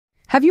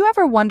Have you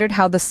ever wondered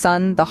how the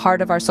sun, the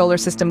heart of our solar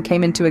system,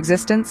 came into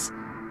existence?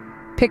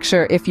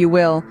 Picture, if you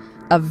will,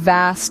 a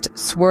vast,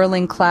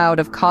 swirling cloud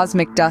of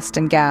cosmic dust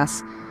and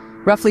gas.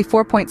 Roughly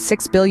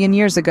 4.6 billion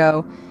years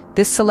ago,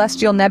 this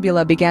celestial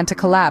nebula began to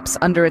collapse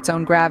under its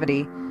own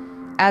gravity.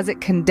 As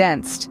it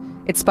condensed,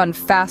 it spun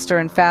faster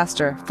and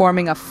faster,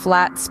 forming a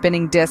flat,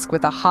 spinning disk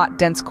with a hot,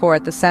 dense core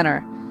at the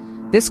center.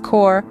 This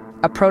core,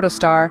 a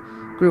protostar,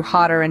 grew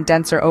hotter and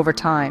denser over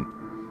time.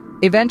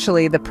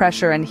 Eventually, the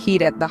pressure and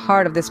heat at the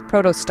heart of this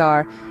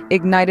protostar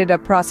ignited a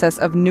process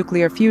of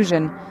nuclear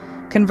fusion,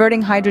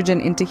 converting hydrogen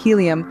into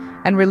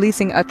helium and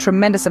releasing a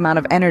tremendous amount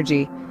of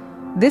energy.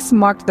 This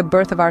marked the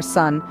birth of our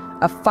sun,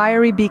 a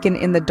fiery beacon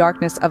in the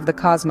darkness of the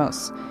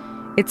cosmos.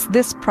 It's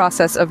this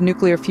process of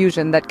nuclear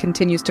fusion that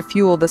continues to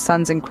fuel the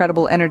sun's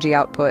incredible energy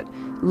output,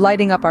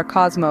 lighting up our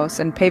cosmos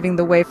and paving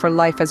the way for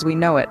life as we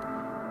know it.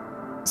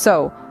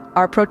 So,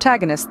 our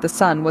protagonist, the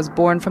sun, was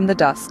born from the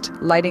dust,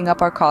 lighting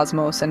up our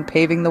cosmos and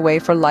paving the way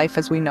for life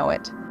as we know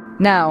it.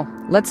 Now,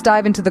 let's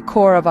dive into the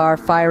core of our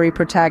fiery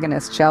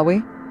protagonist, shall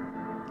we?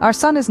 Our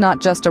sun is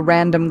not just a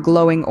random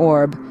glowing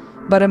orb,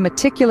 but a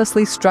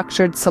meticulously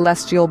structured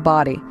celestial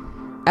body.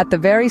 At the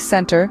very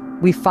center,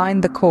 we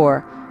find the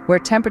core, where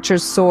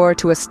temperatures soar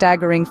to a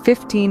staggering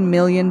 15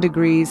 million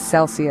degrees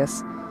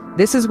Celsius.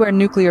 This is where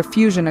nuclear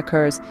fusion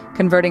occurs,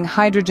 converting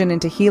hydrogen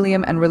into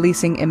helium and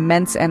releasing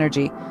immense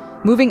energy.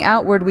 Moving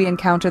outward, we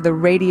encounter the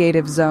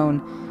radiative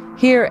zone.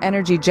 Here,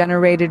 energy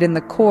generated in the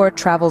core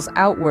travels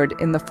outward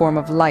in the form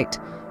of light.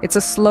 It's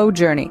a slow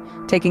journey,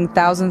 taking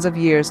thousands of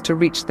years to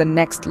reach the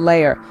next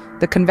layer,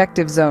 the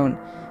convective zone.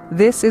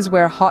 This is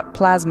where hot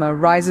plasma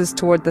rises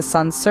toward the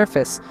sun's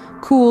surface,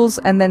 cools,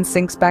 and then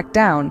sinks back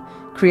down,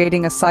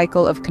 creating a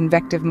cycle of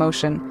convective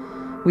motion.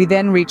 We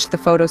then reach the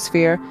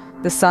photosphere,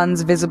 the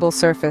sun's visible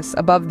surface.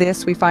 Above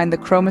this, we find the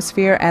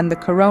chromosphere and the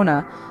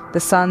corona, the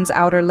sun's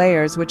outer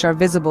layers, which are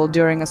visible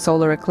during a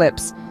solar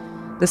eclipse.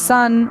 The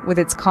sun, with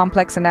its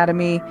complex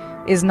anatomy,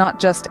 is not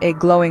just a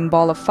glowing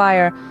ball of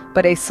fire,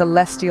 but a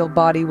celestial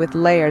body with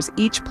layers,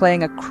 each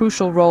playing a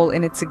crucial role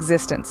in its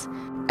existence.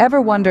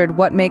 Ever wondered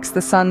what makes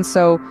the sun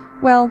so,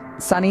 well,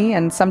 sunny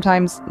and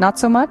sometimes not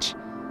so much?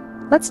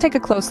 Let's take a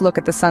close look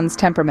at the sun's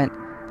temperament.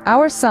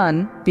 Our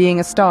sun, being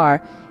a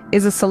star,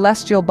 is a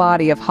celestial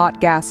body of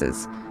hot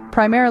gases,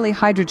 primarily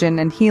hydrogen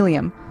and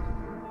helium.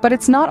 But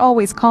it's not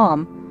always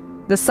calm.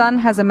 The sun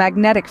has a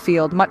magnetic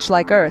field much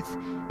like Earth,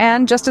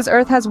 and just as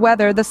Earth has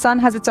weather, the sun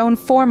has its own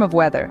form of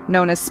weather,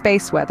 known as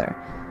space weather.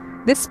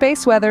 This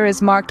space weather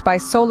is marked by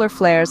solar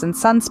flares and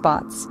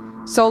sunspots.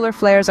 Solar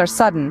flares are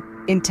sudden,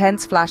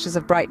 intense flashes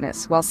of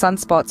brightness, while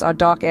sunspots are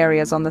dark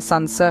areas on the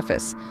sun's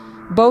surface.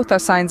 Both are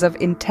signs of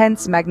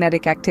intense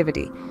magnetic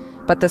activity.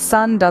 But the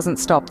sun doesn't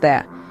stop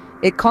there.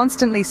 It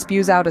constantly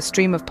spews out a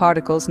stream of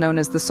particles known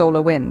as the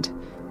solar wind.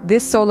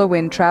 This solar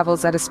wind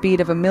travels at a speed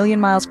of 1,000,000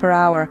 miles per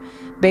hour,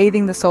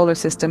 bathing the solar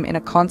system in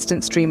a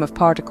constant stream of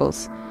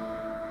particles.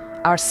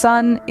 Our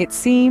sun, it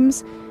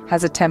seems,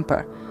 has a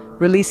temper,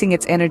 releasing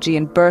its energy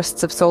in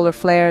bursts of solar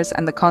flares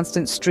and the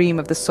constant stream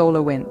of the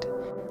solar wind.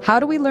 How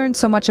do we learn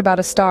so much about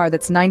a star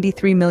that's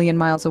 93 million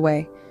miles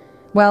away?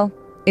 Well,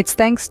 it's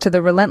thanks to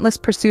the relentless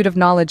pursuit of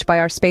knowledge by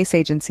our space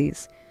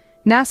agencies.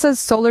 NASA's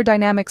Solar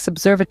Dynamics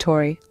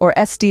Observatory, or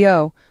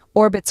SDO,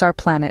 orbits our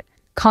planet,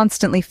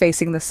 constantly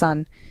facing the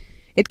sun.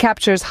 It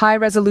captures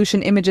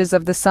high-resolution images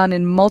of the sun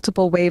in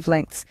multiple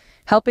wavelengths,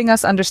 helping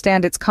us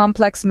understand its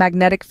complex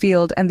magnetic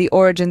field and the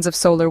origins of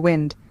solar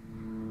wind.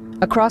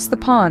 Across the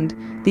pond,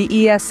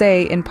 the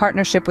ESA, in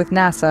partnership with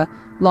NASA,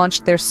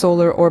 launched their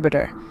Solar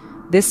Orbiter.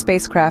 This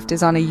spacecraft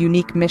is on a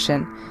unique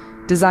mission,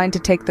 designed to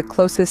take the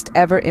closest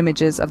ever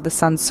images of the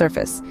sun's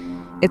surface.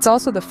 It's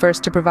also the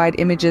first to provide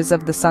images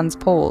of the sun's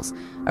poles,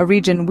 a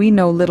region we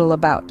know little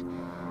about.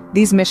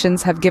 These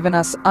missions have given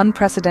us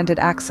unprecedented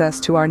access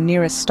to our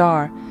nearest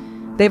star.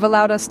 They've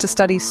allowed us to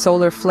study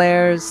solar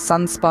flares,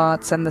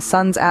 sunspots, and the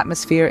sun's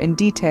atmosphere in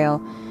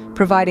detail,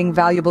 providing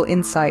valuable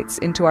insights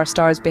into our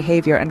star's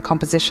behavior and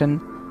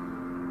composition.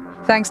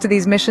 Thanks to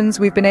these missions,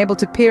 we've been able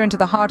to peer into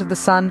the heart of the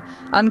sun,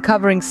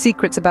 uncovering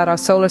secrets about our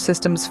solar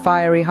system's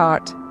fiery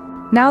heart.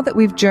 Now that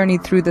we've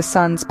journeyed through the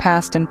sun's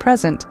past and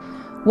present,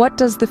 what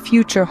does the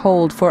future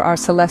hold for our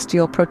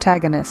celestial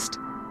protagonist?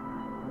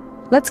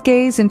 Let's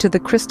gaze into the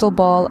crystal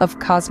ball of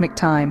cosmic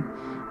time.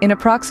 In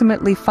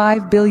approximately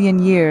 5 billion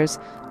years,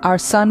 our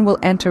sun will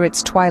enter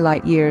its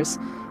twilight years.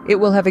 It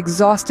will have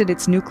exhausted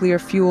its nuclear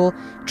fuel,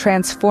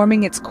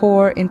 transforming its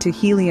core into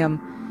helium.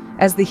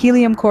 As the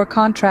helium core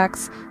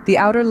contracts, the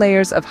outer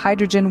layers of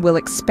hydrogen will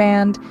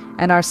expand,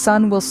 and our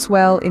sun will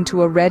swell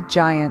into a red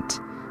giant.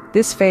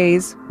 This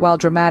phase, while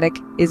dramatic,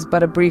 is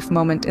but a brief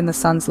moment in the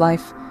sun's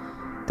life.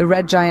 The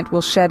red giant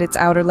will shed its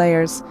outer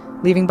layers,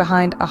 leaving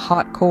behind a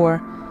hot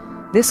core.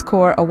 This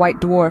core, a white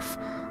dwarf,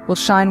 will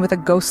shine with a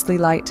ghostly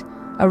light,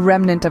 a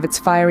remnant of its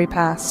fiery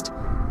past.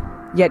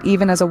 Yet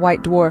even as a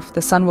white dwarf,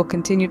 the sun will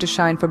continue to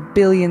shine for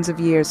billions of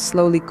years,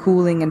 slowly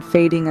cooling and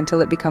fading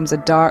until it becomes a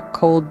dark,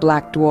 cold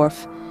black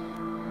dwarf.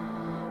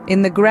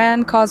 In the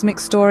grand cosmic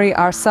story,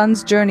 our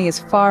sun's journey is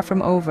far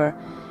from over.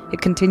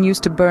 It continues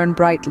to burn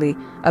brightly,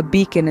 a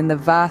beacon in the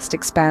vast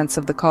expanse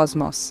of the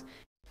cosmos.